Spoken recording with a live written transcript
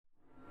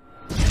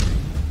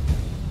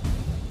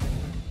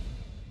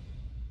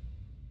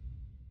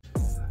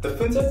The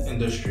fintech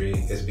industry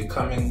is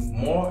becoming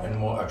more and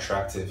more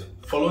attractive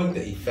following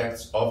the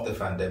effects of the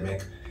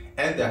pandemic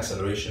and the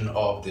acceleration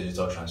of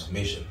digital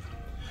transformation.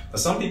 Now,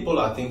 some people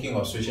are thinking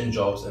of switching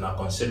jobs and are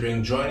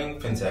considering joining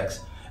fintechs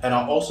and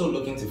are also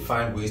looking to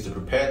find ways to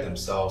prepare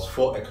themselves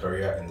for a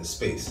career in the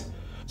space.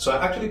 So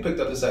I actually picked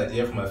up this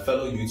idea from my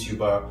fellow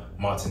YouTuber,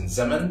 Martin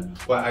Zeman,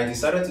 where I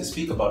decided to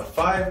speak about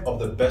 5 of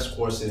the best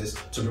courses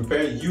to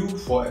prepare you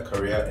for a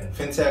career in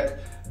fintech,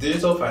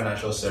 digital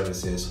financial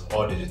services,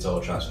 or digital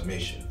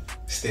transformation.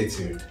 Stay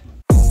tuned.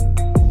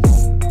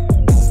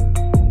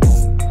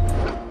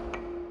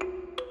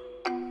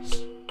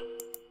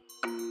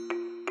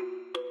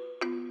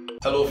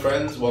 Hello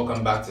friends,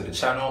 welcome back to the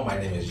channel. My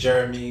name is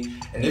Jeremy,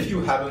 and if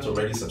you haven't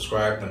already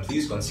subscribed, then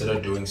please consider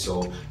doing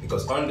so,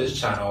 because on this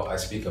channel I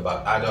speak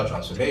about agile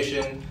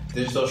transformation,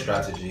 digital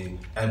strategy,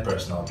 and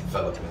personal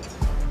development.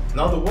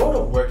 Now, the world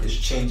of work is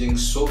changing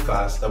so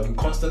fast that we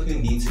constantly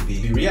need to be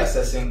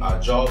reassessing our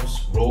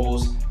jobs,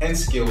 roles, and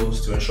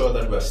skills to ensure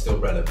that we're still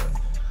relevant.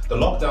 The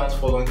lockdowns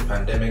following the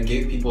pandemic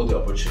gave people the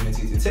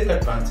opportunity to take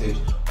advantage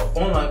of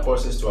online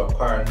courses to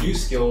acquire new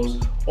skills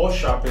or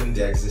sharpen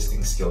their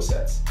existing skill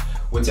sets.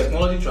 With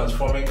technology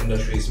transforming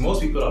industries,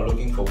 most people are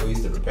looking for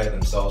ways to prepare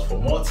themselves for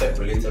more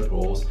tech-related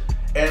roles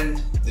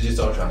and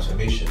digital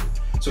transformation.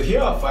 So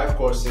here are 5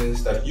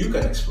 courses that you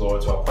can explore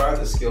to acquire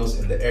the skills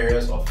in the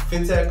areas of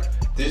fintech,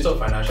 digital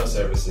financial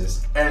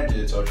services, and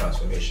digital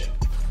transformation.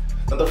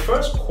 Now, the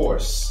first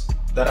course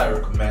that I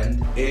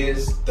recommend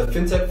is the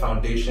Fintech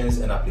Foundations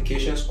and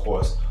Applications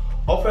course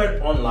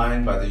offered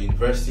online by the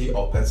University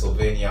of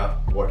Pennsylvania,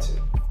 Wharton.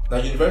 Now,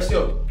 University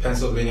of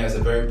Pennsylvania is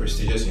a very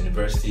prestigious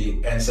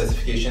university and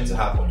certification to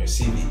have on your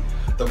CV.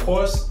 The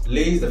course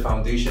lays the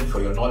foundation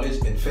for your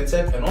knowledge in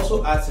fintech and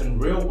also adds in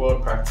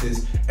real-world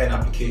practice and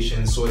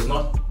applications, so it's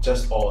not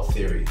just all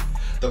theory.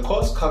 The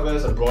course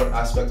covers a broad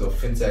aspect of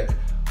fintech,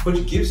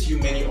 which gives you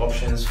many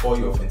options for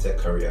your fintech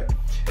career.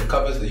 It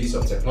covers the use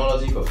of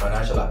technology for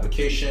financial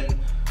application,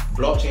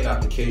 blockchain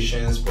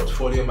applications,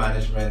 portfolio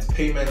management,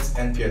 payments,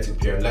 and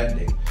peer-to-peer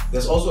lending.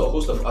 There's also a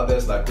host of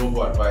others like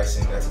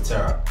robo-advising,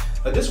 etc.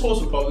 Now, this course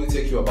will probably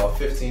take you about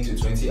 15 to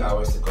 20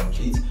 hours to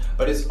complete,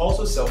 but it's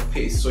also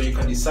self-paced, so you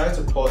can decide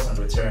to pause and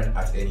return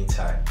at any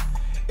time.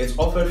 It's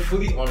offered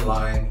fully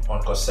online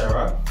on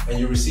Coursera, and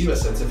you receive a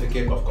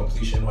certificate of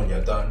completion when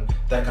you're done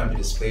that can be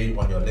displayed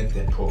on your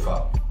LinkedIn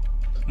profile.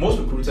 Most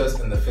recruiters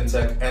in the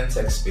fintech and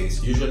tech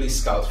space usually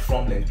scout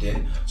from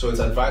LinkedIn, so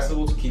it's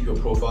advisable to keep your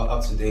profile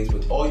up to date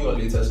with all your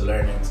latest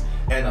learnings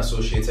and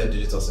associated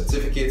digital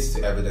certificates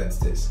to evidence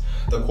this.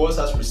 The course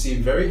has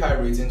received very high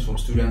ratings from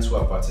students who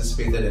have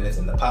participated in it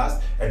in the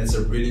past, and it's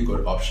a really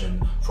good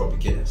option for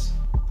beginners.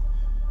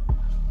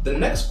 The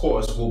next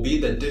course will be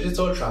the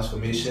Digital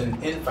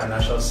Transformation in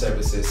Financial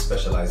Services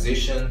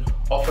Specialization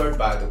offered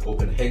by the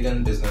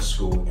Copenhagen Business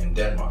School in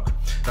Denmark.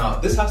 Now,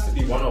 this has to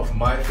be one of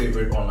my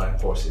favorite online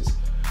courses.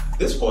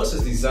 This course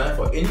is designed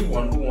for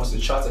anyone who wants to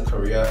chart a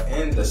career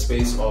in the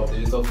space of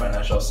digital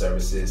financial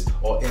services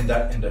or in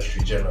that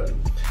industry generally.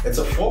 It's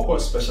a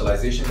 4-course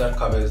specialization that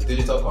covers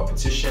digital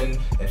competition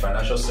in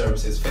financial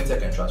services,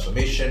 fintech and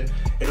transformation,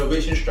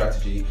 innovation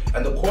strategy,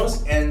 and the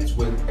course ends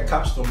with a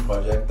capstone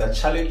project that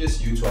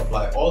challenges you to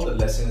apply all the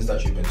lessons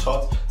that you've been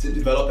taught to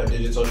develop a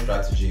digital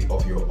strategy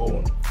of your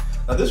own.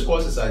 Now, this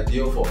course is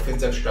ideal for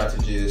fintech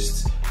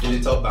strategists,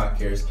 digital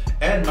bankers,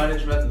 and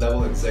management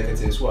level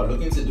executives who are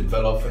looking to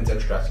develop fintech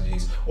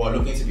strategies or are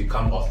looking to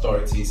become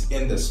authorities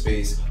in the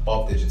space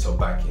of digital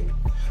banking.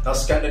 Now,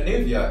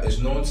 Scandinavia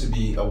is known to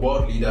be a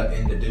world leader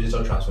in the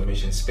digital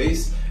transformation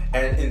space,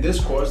 and in this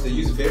course they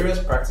use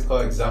various practical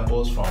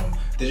examples from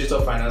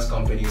digital finance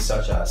companies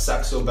such as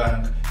Saxo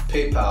Bank,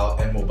 PayPal,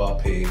 and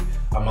MobilePay,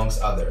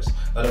 amongst others.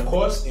 Now, the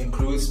course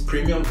includes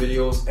premium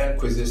videos and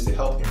quizzes to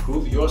help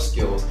improve your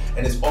skills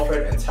and is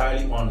offered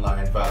entirely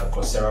online via the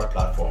Coursera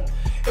platform.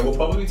 It will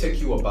probably take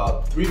you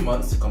about 3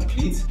 months to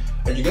complete,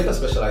 and you get a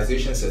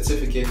specialization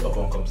certificate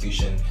upon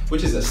completion,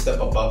 which is a step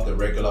above the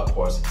regular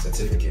course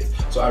certificate.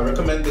 So I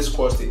recommend this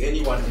course to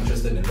anyone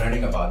interested in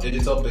learning about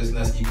digital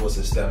business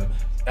ecosystem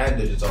and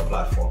digital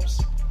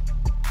platforms.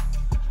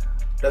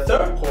 The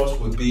third course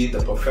would be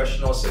the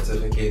Professional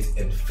Certificate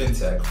in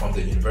Fintech from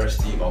the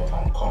University of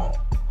Hong Kong.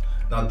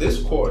 Now,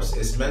 this course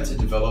is meant to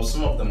develop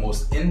some of the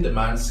most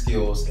in-demand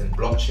skills in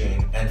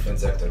blockchain and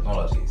fintech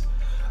technologies.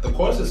 The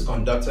course is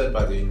conducted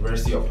by the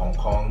University of Hong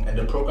Kong, and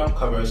the program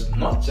covers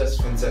not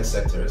just fintech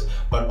sectors,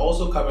 but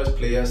also covers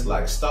players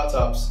like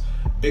startups,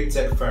 big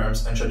tech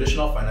firms, and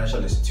traditional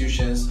financial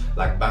institutions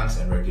like banks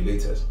and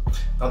regulators.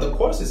 Now, the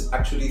course is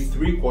actually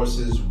 3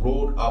 courses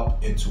rolled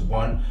up into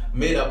one,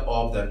 made up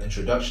of the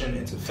introduction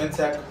into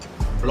fintech,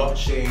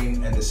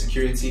 blockchain, and the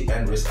security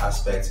and risk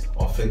aspects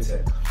of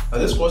fintech. Now,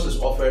 this course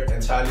is offered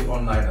entirely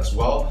online as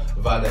well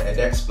via the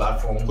edX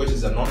platform, which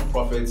is a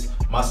non-profit,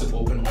 massive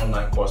open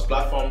online course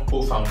platform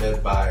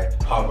co-founded by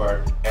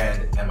Harvard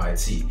and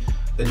MIT.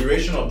 The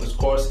duration of this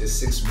course is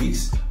 6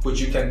 weeks,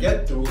 which you can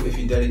get through if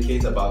you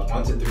dedicate about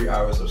 1 to 3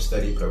 hours of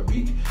study per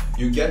week.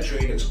 You get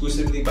trained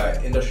exclusively by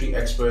industry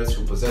experts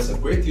who possess a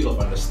great deal of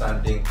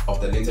understanding of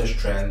the latest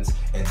trends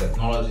in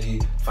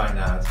technology,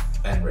 finance,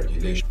 and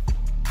regulation.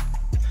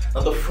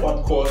 Now, the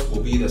fourth course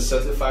will be the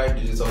Certified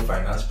Digital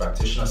Finance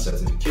Practitioner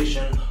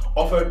certification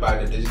offered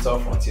by the Digital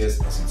Frontiers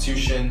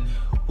Institution,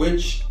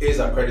 which is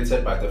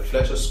accredited by the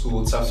Fletcher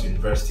School, Tufts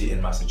University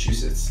in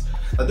Massachusetts.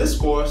 Now, this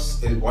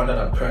course is one that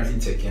I'm currently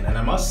taking, and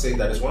I must say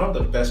that it's one of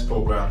the best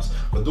programs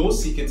for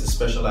those seeking to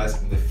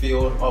specialize in the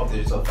field of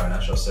digital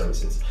financial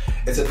services.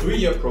 It's a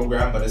 3-year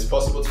program, but it's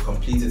possible to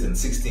complete it in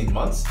 16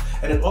 months,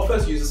 and it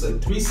offers users a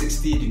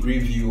 360-degree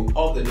view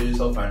of the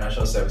digital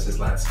financial services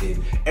landscape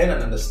and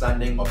an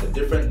understanding of the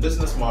different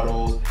business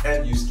models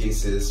and use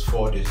cases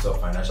for digital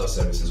financial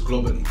services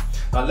globally.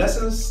 Now,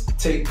 lessons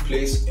take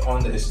place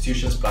on the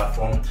institution's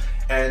platform,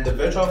 and the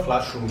virtual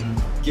classroom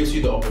gives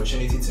you the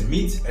opportunity to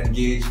meet,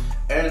 engage,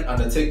 and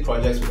undertake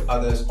projects with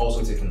others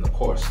also taking the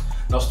course.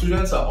 Now,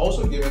 students are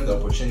also given the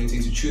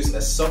opportunity to choose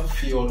a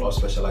sub-field or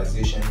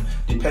specialization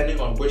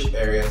depending on which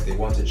areas they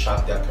want to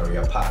chart their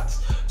career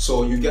paths.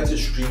 So you get to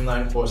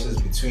streamline courses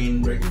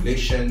between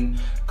regulation,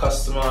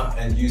 customer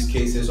and use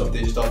cases of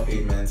digital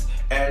payments,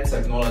 and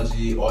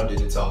technology or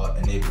digital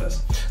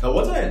enablers. Now,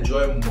 what I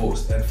enjoy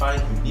most and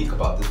find unique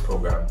about this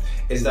program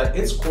is that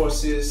its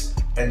courses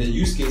and the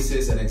use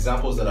cases and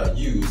examples that are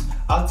used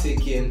are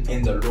taken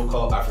in the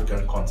local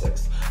African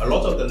context. A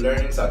lot of the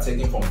learnings are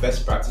taken from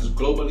best practice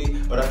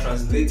globally, but are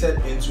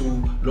translated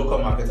into local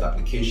market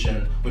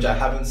application, which I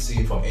haven't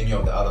seen from any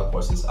of the other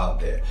courses out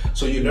there.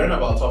 So you learn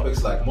about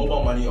topics like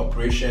mobile money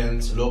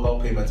operations, local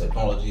payment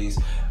technologies,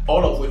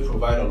 all of which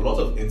provide a lot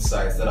of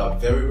insights that are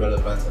very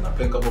relevant and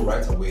applicable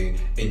right away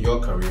in your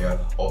career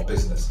or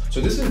business.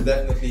 So this is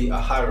definitely a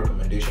high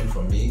recommendation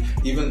from me,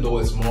 even though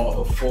it's more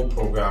of a full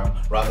program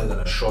rather than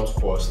a short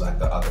course like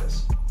the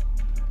others.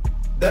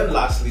 Then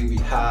lastly, we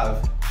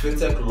have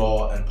Fintech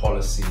Law and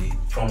Policy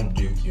from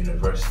Duke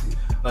University.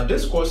 Now,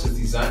 this course is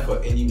designed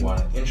for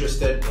anyone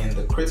interested in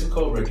the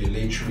critical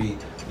regulatory,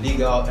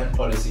 legal, and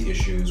policy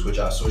issues which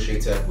are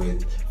associated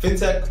with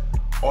fintech,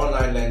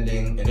 online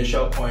lending,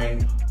 initial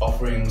coin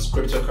offerings,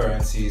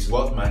 cryptocurrencies,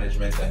 wealth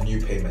management, and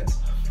new payments.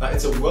 Now,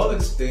 it's a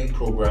well-explained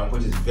program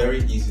which is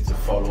very easy to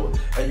follow,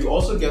 and you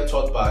also get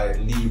taught by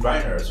Lee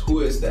Reiners, who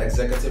is the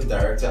Executive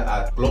Director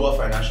at Global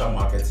Financial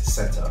Markets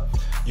Center.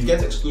 You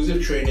get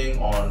exclusive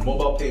training on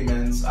mobile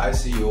payments,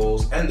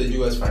 ICOs, and the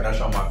US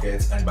financial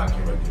markets and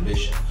banking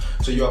regulation.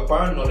 So you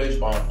acquire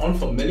knowledge on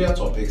unfamiliar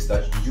topics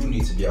that you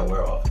need to be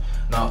aware of.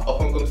 Now,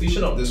 upon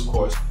completion of this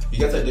course, you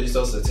get a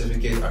digital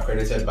certificate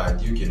accredited by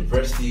Duke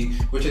University,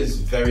 which is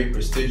very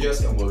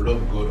prestigious and will look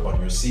good on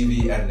your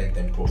CV and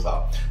LinkedIn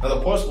profile. Now,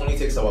 the course only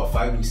takes about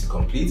 5 weeks to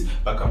complete,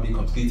 but can be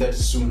completed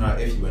sooner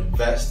if you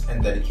invest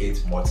and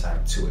dedicate more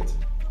time to it.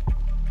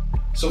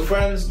 So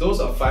friends, those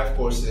are 5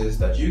 courses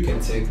that you can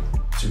take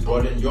to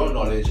broaden your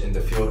knowledge in the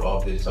field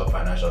of digital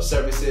financial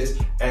services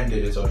and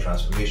digital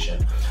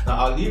transformation.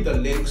 Now, I'll leave the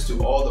links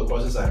to all the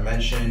courses I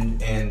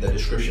mentioned in the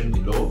description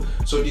below.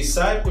 So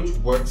decide which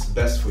works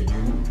best for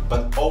you,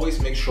 but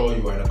always make sure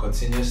you are in a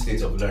continuous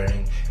state of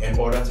learning in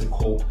order to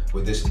cope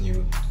with this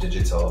new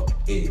digital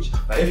age.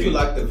 Now, if you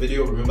liked the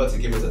video, remember to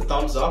give it a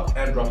thumbs up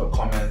and drop a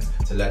comment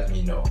to let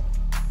me know.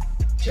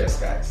 Cheers,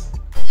 guys.